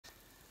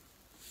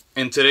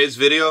In today's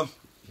video,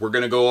 we're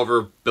going to go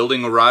over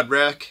building a rod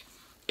rack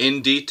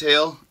in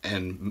detail,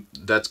 and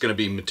that's going to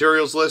be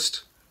materials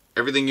list,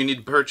 everything you need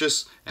to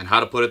purchase, and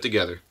how to put it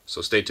together.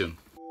 So stay tuned.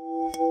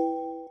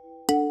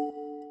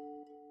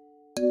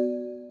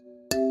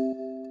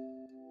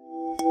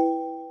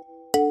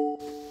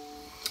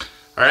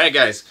 Alright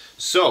guys,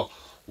 so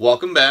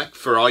welcome back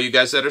for all you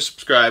guys that are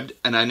subscribed,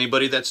 and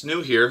anybody that's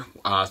new here,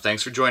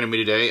 thanks for joining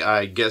me today.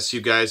 I guess you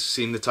guys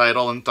seen the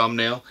title and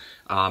thumbnail.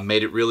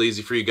 Made it real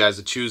easy for you guys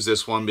to choose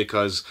this one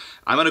because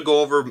I'm going to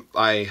go over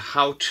my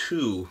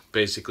how-to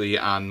basically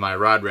on my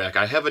rod rack.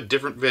 I have a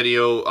different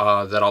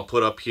video that I'll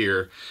put up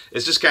here.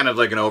 It's just kind of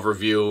like an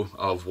overview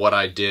of what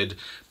I did,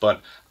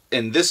 but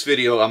in this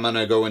video I'm going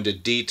to go into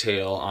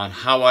detail on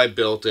how I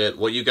built it,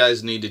 what you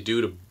guys need to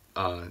do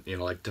to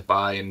like to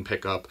buy and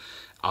pick up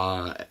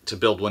to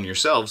build one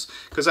yourselves,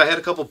 because I had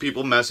a couple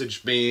people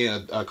message me,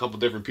 a couple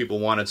different people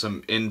wanted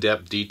some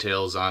in-depth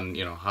details on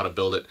how to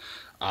build it.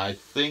 I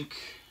think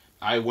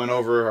I went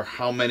over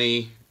how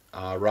many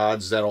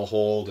rods that'll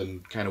hold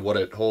and kind of what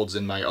it holds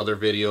in my other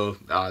video.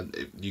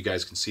 You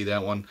guys can see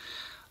that one,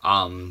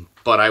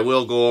 but I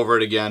will go over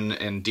it again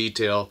in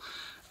detail,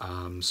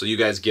 so you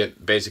guys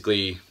get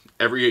basically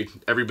every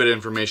bit of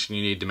information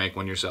you need to make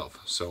one yourself.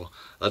 So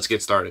let's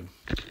get started.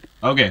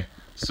 Okay,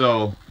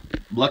 so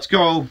let's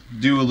go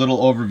do a little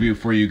overview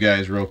for you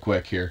guys real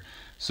quick here.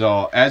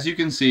 So as you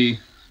can see,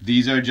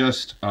 these are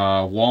just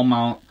wall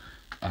mount.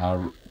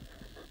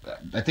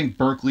 I think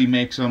Berkley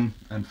makes them.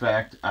 In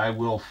fact, I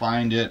will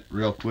find it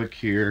real quick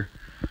here.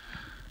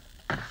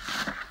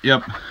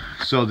 Yep,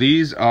 so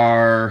these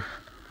are,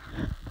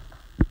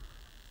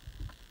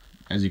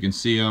 as you can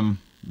see them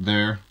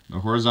there, the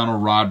horizontal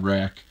rod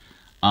rack.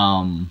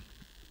 I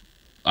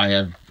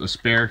have a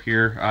spare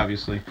here,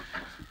 obviously,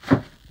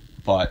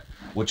 but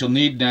what you'll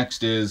need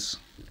next is,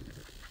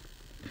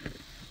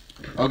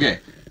 okay,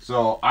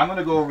 so I'm going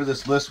to go over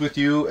this list with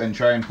you and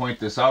try and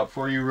point this out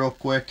for you real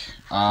quick.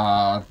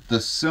 The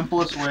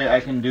simplest way I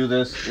can do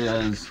this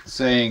is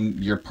saying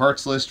your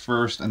parts list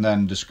first and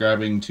then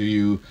describing to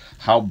you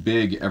how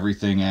big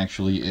everything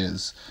actually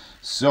is.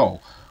 So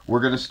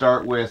we're going to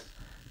start with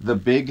the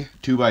big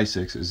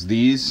 2x6s.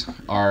 These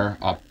are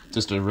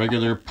just a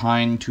regular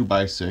pine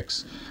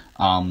 2x6.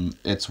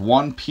 It's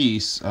one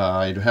piece.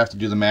 I'd have to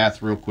do the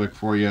math real quick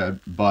for you,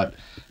 but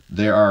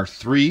there are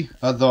 3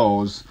 of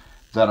those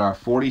that are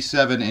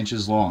 47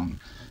 inches long.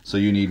 So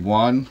you need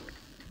 1,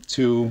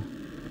 2,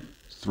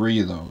 3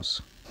 of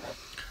those.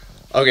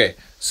 Okay,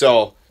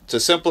 so to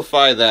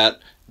simplify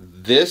that,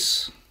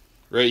 this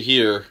right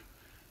here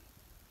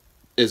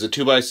is a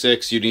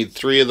 2x6. You need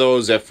 3 of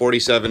those at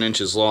 47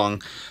 inches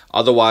long.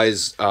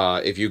 Otherwise,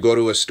 if you go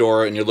to a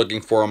store and you're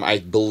looking for them, I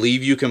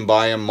believe you can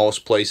buy them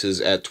most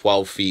places at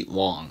 12 feet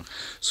long.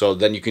 So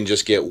then you can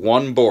just get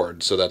one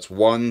board. So that's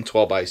one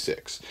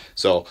 12x6.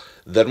 So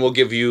then we'll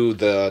give you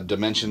the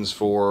dimensions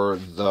for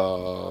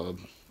the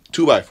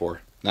 2x4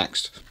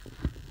 next.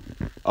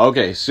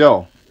 Okay,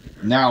 so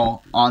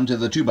now onto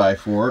the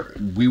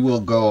 2x4. We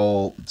will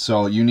go,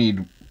 so you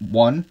need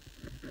 1,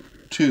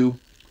 2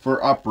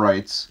 for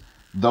uprights.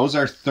 Those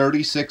are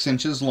 36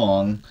 inches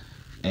long.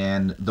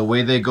 And the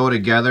way they go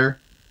together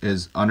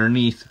is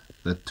underneath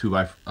the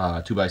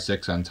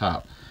 2x6 on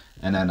top,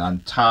 and then on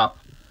top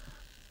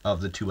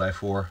of the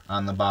 2x4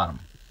 on the bottom.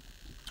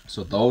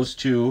 So those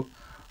two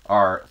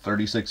are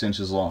 36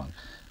 inches long.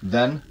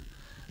 Then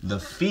the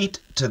feet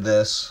to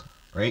this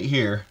right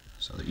here,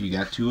 so that you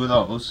got 2 of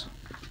those,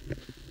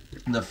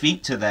 the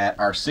feet to that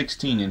are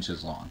 16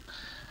 inches long.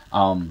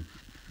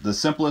 The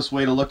simplest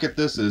way to look at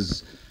this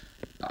is,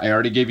 I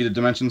already gave you the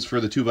dimensions for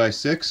the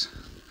 2x6.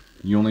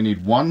 You only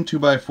need one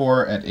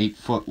 2x4 at 8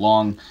 foot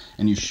long,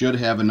 and you should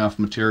have enough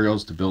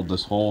materials to build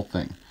this whole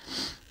thing.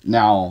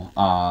 Now,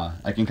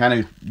 I can kind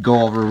of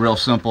go over real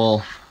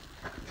simple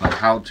like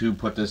how to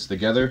put this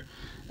together,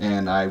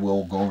 and I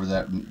will go over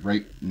that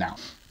right now.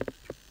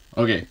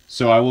 Okay,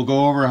 so I will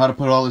go over how to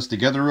put all this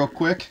together real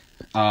quick,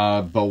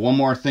 but one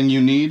more thing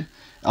you need.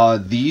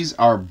 These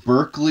are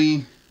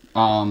Berkley,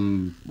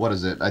 what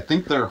is it? I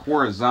think they're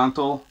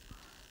horizontal,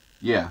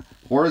 yeah,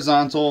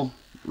 horizontal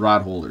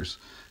rod holders.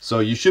 So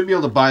you should be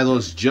able to buy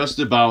those just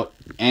about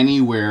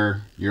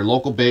anywhere. Your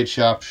local bait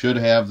shop should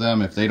have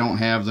them. If they don't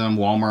have them,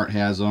 Walmart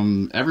has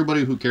them.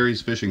 Everybody who carries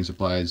fishing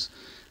supplies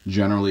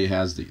generally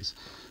has these.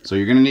 So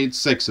you're going to need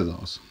 6 of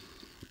those.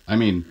 I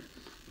mean,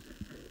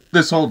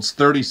 this holds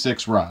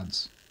 36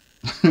 rods.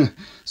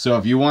 So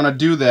if you want to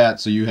do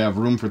that so you have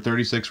room for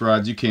 36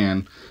 rods, you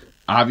can.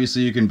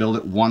 Obviously you can build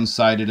it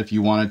one-sided if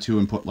you wanted to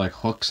and put like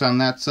hooks on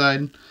that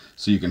side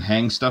so you can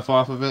hang stuff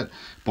off of it.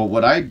 But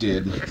what I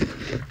did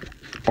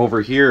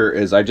over here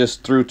is I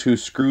just threw 2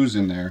 screws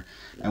in there,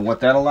 and what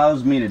that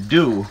allows me to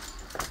do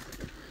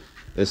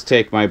is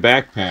take my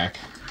backpack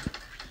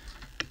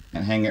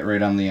and hang it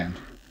right on the end.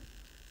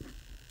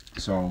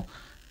 So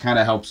kind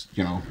of helps,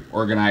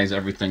 organize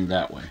everything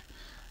that way.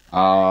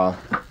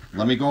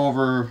 Let me go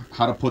over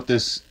how to put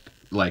this,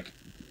 like,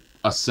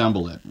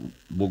 assemble it.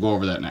 We'll go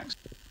over that next.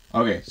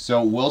 Okay,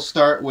 so we'll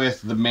start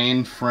with the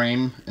main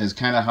frame is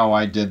kind of how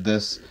I did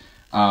this.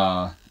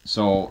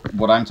 So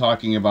what I'm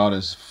talking about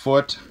is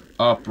foot,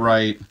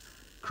 upright,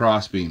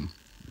 crossbeam,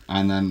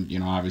 and then, you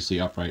know, obviously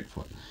upright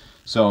foot.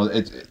 So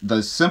it's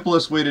the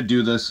simplest way to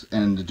do this,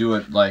 and to do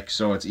it like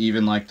so it's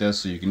even like this,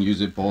 so you can use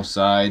it both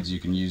sides. You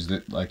can use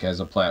it like as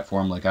a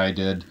platform like I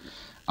did.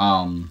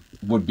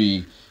 Would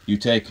be you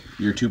take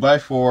your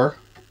 2x4.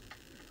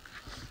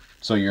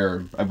 So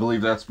I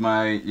believe that's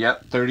my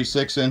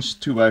 36-inch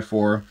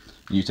 2x4.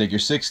 You take your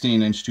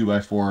 16-inch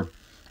 2x4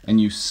 and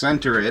you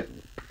center it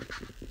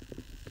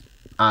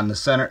on the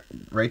center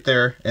right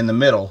there in the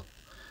middle,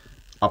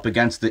 up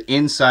against the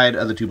inside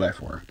of the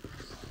 2x4.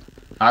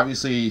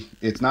 Obviously,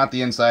 it's not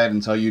the inside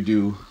until you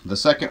do the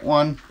second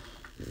one.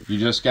 You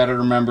just got to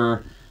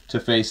remember to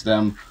face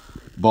them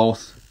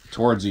both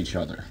towards each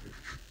other.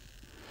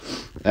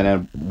 And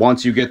then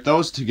once you get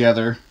those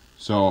together,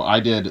 so I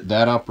did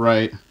that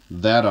upright,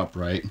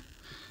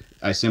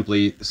 I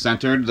simply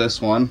centered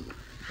this one.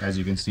 As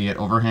you can see, it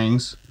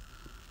overhangs.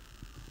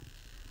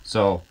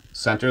 So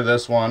center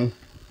this one.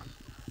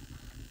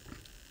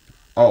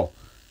 Oh,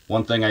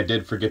 one thing I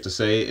did forget to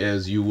say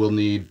is you will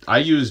need, I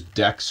use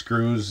deck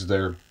screws.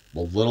 They're a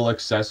little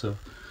excessive,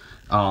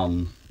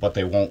 but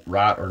they won't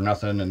rot or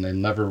nothing, and they'll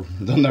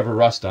never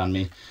rust on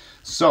me.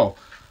 So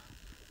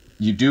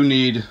you do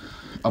need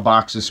a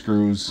box of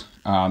screws.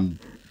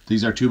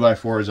 These are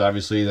 2x4s,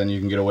 obviously. Then you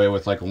can get away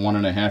with like a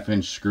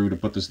 1.5-inch screw to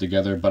put this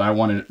together, but I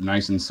wanted it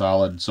nice and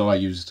solid, so I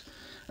used,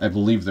 I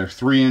believe they're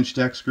 3-inch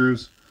deck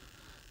screws.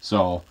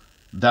 So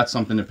that's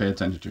something to pay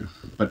attention to.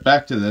 But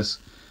back to this,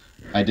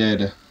 I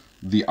did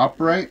the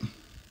upright,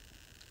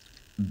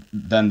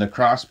 then the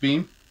cross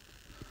beam.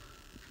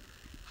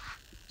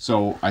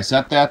 So I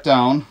set that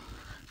down.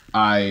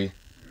 I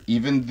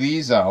evened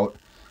these out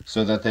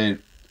so that they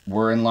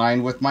were in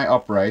line with my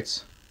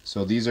uprights.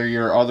 So these are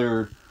your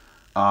other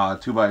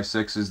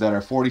 2x6s that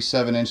are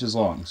 47 inches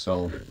long.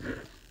 So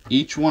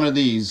each one of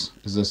these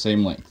is the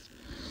same length.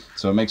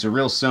 So it makes it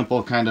real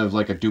simple, kind of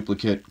like a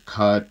duplicate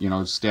cut, you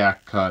know,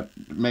 stack cut.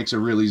 It makes it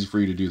real easy for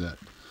you to do that.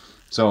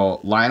 So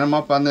line them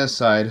up on this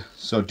side.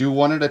 So do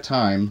one at a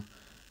time.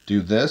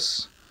 Do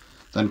this,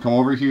 then come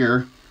over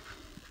here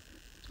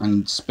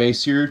and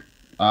space your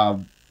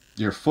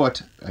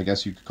foot, I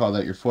guess you could call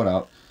that your foot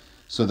out,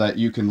 so that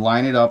you can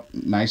line it up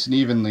nice and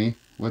evenly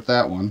with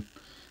that one.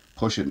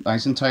 Push it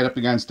nice and tight up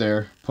against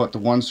there. Put the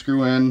one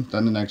screw in,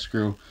 then the next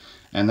screw,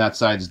 and that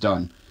side's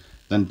done.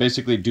 Then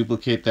basically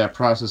duplicate that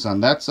process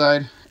on that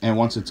side, and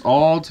once it's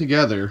all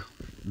together,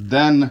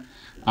 then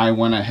I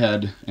went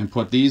ahead and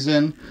put these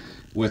in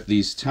with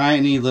these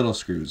tiny little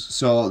screws.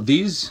 So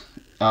these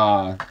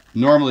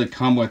normally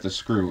come with a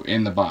screw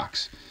in the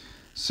box.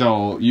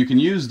 So you can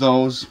use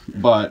those,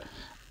 but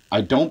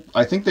I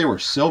think they were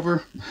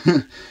silver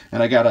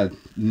and I got a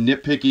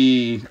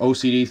nitpicky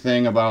OCD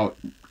thing about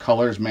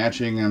colors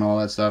matching and all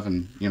that stuff,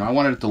 and you know, I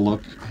wanted it to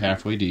look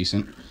halfway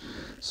decent.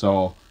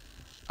 So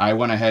I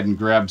went ahead and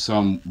grabbed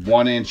some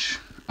 1-inch,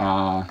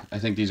 I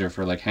think these are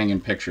for like hanging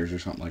pictures or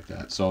something like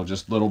that. So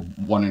just little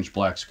 1-inch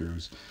black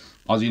screws.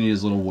 All you need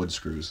is little wood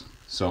screws.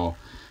 So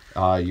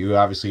you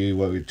obviously,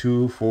 what,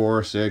 2,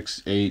 4,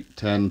 6, 8,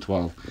 10,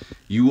 12.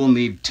 You will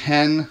need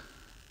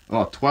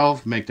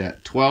 12, make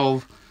that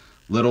 12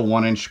 little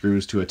 1-inch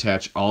screws to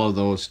attach all of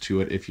those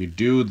to it if you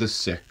do the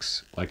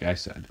 6, like I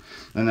said.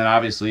 And then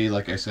obviously,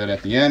 like I said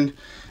at the end,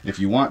 if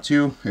you want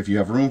to, if you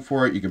have room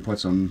for it, you can put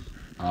some,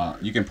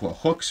 you can put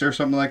hooks or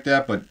something like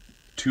that, but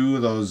 2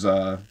 of those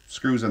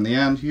screws on the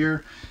end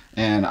here.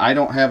 And I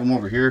don't have them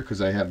over here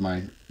because I have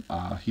my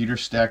heater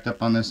stacked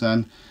up on this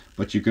end,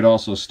 but you could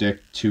also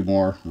stick 2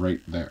 more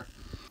right there.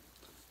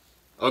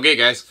 Okay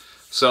guys,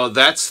 so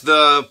that's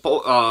the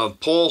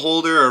pole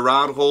holder or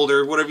rod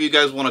holder, whatever you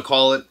guys want to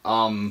call it.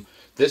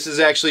 This is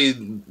actually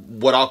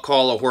what I'll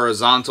call a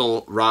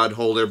horizontal rod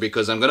holder,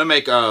 because I'm going to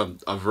make a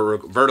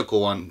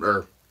vertical one,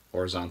 or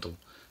horizontal.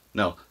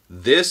 No,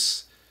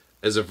 this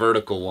is a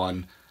vertical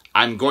one.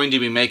 I'm going to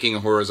be making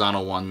a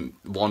horizontal one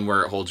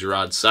where it holds your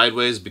rod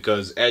sideways,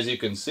 because as you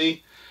can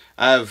see,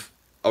 I have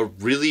a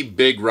really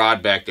big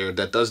rod back there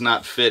that does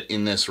not fit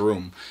in this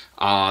room.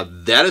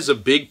 That is a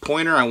big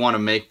pointer I want to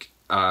make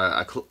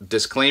a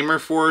disclaimer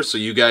for, so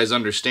you guys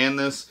understand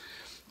this.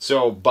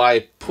 So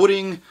by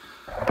putting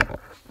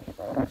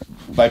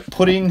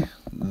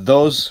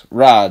those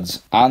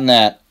rods on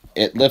that,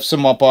 it lifts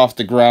them up off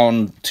the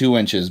ground 2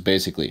 inches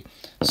basically.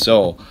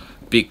 So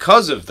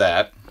because of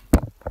that,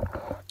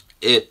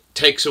 it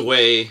takes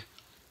away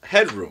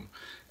headroom.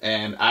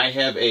 And I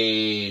have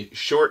a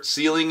short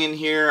ceiling in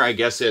here. I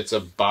guess it's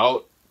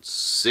about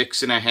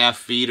 6.5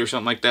 feet or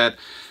something like that.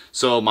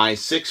 So my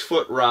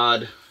 6-foot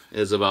rod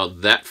is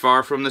about that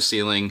far from the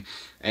ceiling,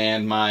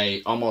 and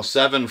my almost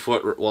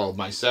 7-foot, well,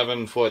 my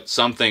 7-foot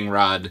something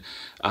rod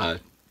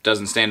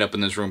doesn't stand up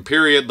in this room,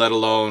 period, let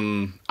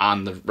alone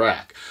on the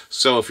rack.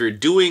 So if you're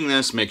doing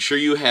this, make sure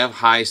you have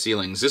high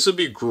ceilings. This would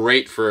be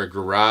great for a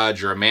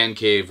garage or a man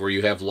cave where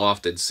you have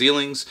lofted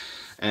ceilings.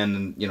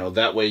 And, you know,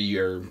 that way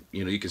you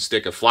can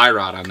stick a fly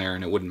rod on there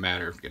and it wouldn't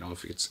matter, you know,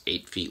 if it's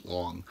 8 feet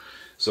long.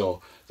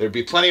 So there'd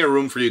be plenty of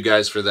room for you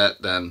guys for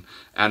that then.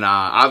 And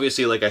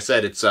obviously, like I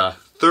said, it's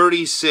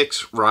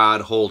 36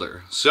 rod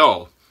holder.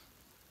 So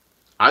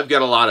I've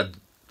got a lot of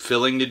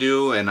filling to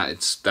do, and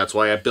that's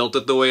why I built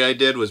it the way I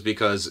did, was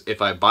because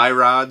if I buy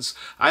rods,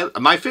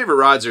 my favorite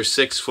rods are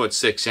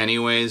 6'6"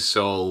 anyways,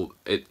 so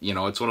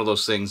it's one of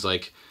those things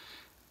like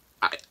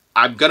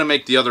I'm gonna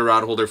make the other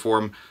rod holder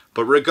for them,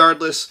 but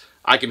regardless,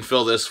 I can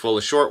fill this full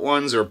of short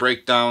ones or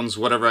breakdowns,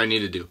 whatever I need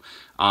to do.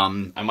 I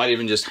might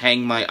even just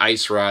hang my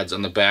ice rods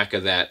on the back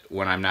of that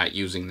when I'm not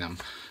using them,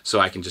 so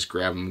I can just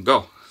grab them and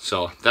go.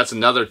 So that's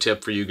another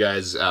tip for you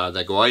guys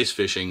that go ice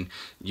fishing.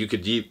 You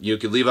could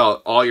leave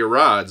out all your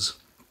rods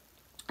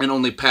and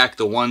only pack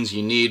the ones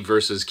you need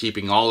versus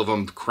keeping all of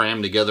them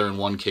crammed together in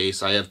one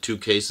case. I have 2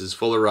 cases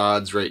full of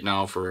rods right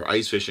now for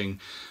ice fishing,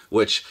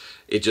 which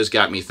it just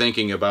got me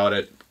thinking about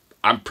it.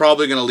 I'm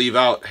probably going to leave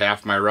out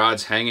half my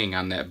rods hanging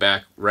on that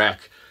back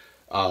rack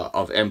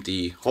of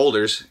empty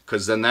holders,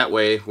 because then that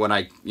way when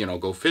I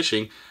go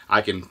fishing,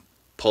 I can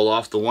pull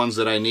off the ones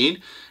that I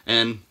need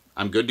and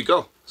I'm good to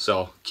go.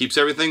 So keeps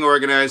everything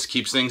organized,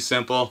 keeps things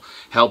simple,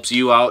 helps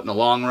you out in the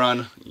long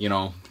run. You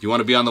want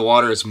to be on the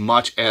water as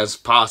much as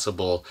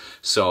possible,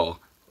 so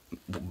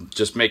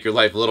just make your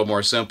life a little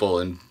more simple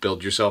and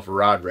build yourself a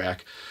rod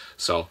rack.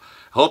 So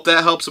hope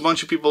that helps a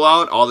bunch of people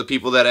out, all the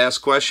people that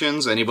ask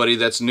questions, anybody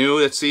that's new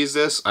that sees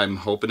this, I'm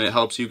hoping it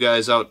helps you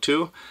guys out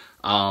too.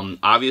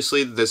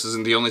 Obviously, this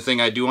isn't the only thing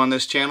I do on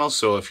this channel,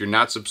 so if you're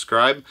not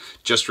subscribed,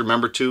 just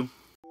remember to